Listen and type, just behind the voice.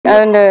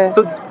And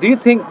So do you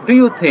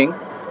think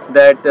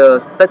that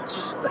such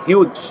a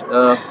huge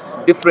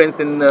difference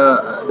in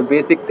the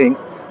basic things,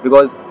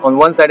 because on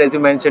one side, as you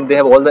mentioned, they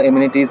have all the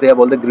amenities, they have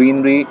all the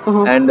greenery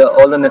and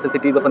all the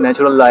necessities of a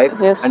natural life,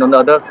 Yes. and on the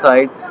other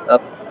side,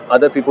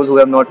 other people who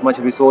have not much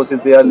resources,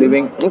 they are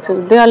living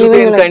exactly, they are to say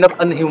living in in a, kind of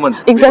unhuman.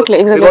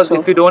 exactly, Because true.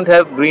 if you don't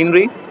have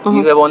greenery,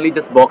 you have only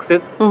just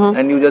boxes,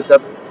 and you just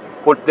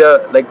put the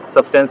like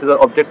substances or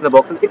objects in the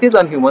boxes. It is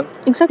unhuman.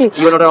 Exactly.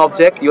 You are not an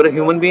object. You are a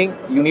human being.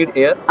 You need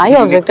air. I you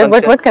need objected,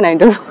 but sunshine. what can I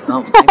do?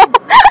 I mean,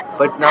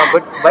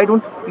 but why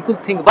don't people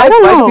think? I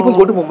don't Why do know. people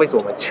go to Mumbai so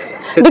much?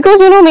 Just Because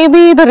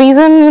maybe the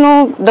reason,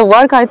 the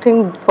work, I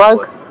think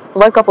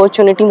work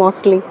opportunity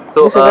mostly.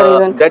 so This is the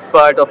reason. that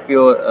part of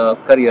your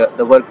career,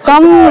 the work.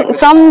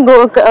 Some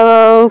go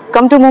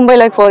come to Mumbai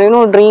like for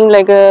dream,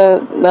 like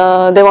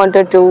they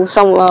wanted to,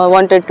 some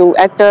wanted to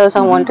actor,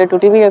 some wanted to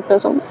TV actor.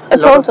 So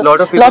it's also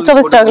lot of people lots of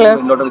go to struggler.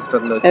 Mumbai, lot of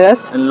strugglers.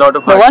 Yes. And lot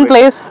of The one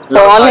heartbreaks. place for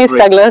Lot of only heartbreaks.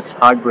 strugglers.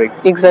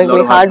 Heartbreaks. Exactly,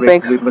 Lot of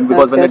heartbreaks. Because when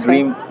the Yes, yes,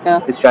 dream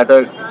yeah. is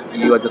shattered,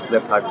 you are just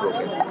left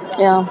heartbroken.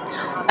 Yeah,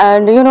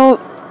 and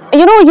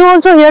you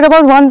also heard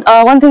about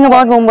one thing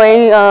about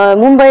Mumbai.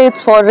 Mumbai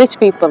is for rich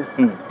people.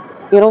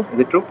 Is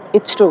it true?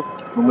 It's true.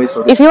 Mumbai is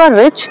for If you are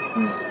rich,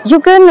 you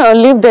can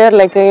live there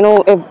like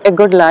a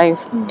good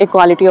life, a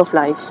quality of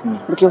life.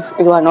 But if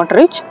you are not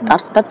rich,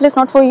 that place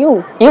not for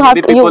you. You have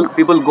to,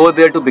 people go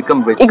there to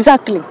become rich.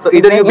 Exactly. So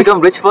either you become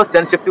rich first,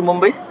 then shift to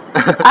Mumbai.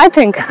 I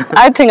think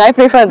I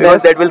prefer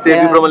Because this. that will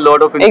save you from a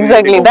lot of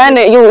Exactly. Then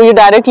you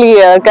directly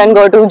can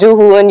go to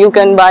Juhu and you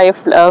can buy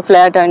a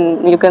flat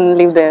and you can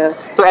live there.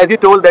 So as you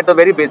told, that the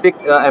very basic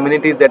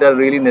amenities that are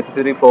really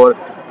necessary for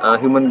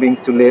human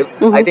beings to live,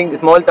 I think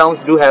small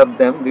towns do have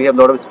them. We have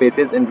a lot of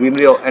spaces and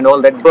greenery and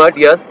all that. But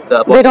yes,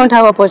 they don't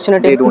have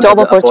opportunity, they don't job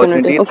have the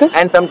opportunity. Okay.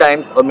 And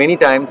sometimes or many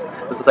times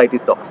the society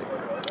is toxic.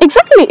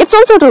 Exactly, it's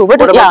also true.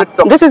 But yeah,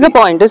 this is the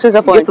point. This is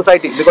the point. Yes,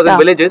 society, because in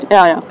villages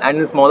and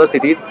in smaller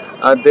cities,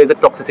 there is a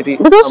toxicity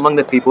among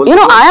the people.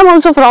 I am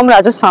also from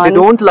Rajasthan. They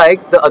don't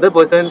like the other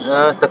person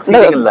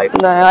succeeding in life.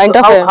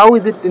 So how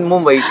is it in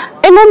Mumbai?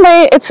 In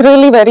Mumbai, it's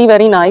really very,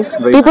 very nice.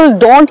 People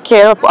don't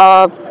care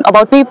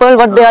about people,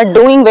 what they are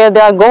doing, where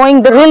they are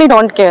going. They really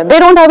don't care. They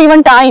don't have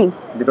even time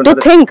to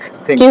think.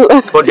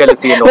 For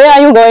jealousy and all. Where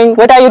are you going?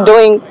 What are you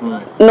doing?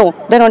 No,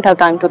 they don't have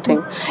time to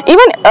think.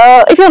 Even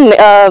if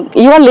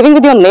you are living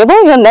with your neighbor,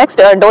 your next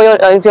door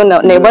is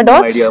your neighbor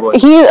door.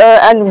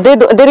 And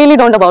they really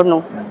don't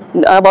know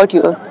about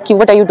you.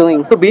 What are you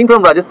doing? So being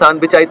from Rajasthan,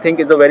 which I think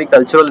is a very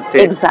cultural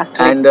state,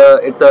 exactly, and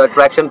it's an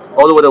attraction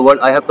all over the world.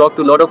 I have talked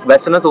to a lot of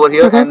Westerners over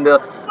here, and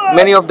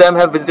many of them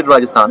have visited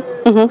Rajasthan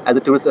as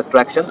a tourist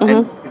attraction,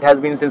 and it has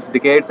been since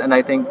decades. And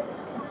I think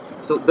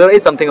so there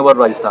is something about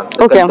Rajasthan.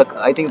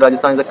 I think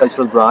Rajasthan is a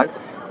cultural brand.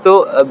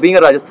 So being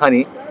a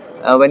Rajasthani,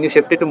 when you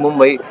shifted to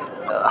Mumbai,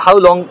 how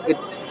long it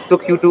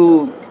took you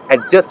to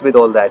adjust with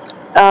all that?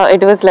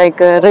 It was like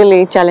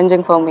really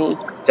challenging for me.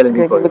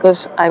 Challenging for you.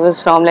 Because I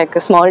was from like a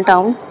small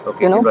town.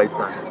 Okay, in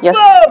Rajasthan. Yes.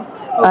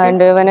 Okay. And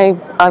when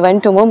I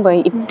went to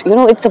Mumbai,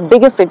 it's the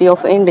biggest city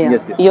of India.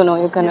 Yes, yes.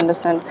 You can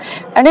understand,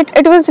 and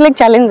it was like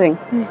challenging,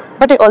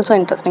 but it also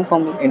interesting for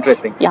me.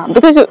 Interesting. Yeah,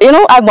 because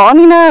I'm born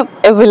in a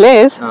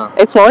village,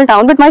 a small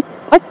town, but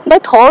my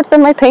thoughts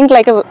and my think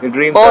like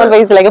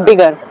always like a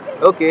bigger.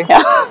 Okay.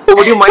 Yeah. So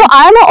would you mind? So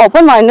I am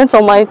open-minded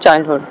from my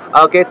childhood.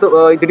 Okay.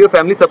 So did your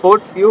family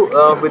support you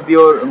with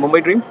your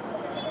Mumbai dream?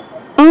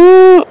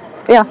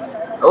 Yeah.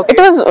 Okay.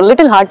 It was a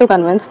little hard to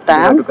convince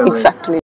them. Exactly.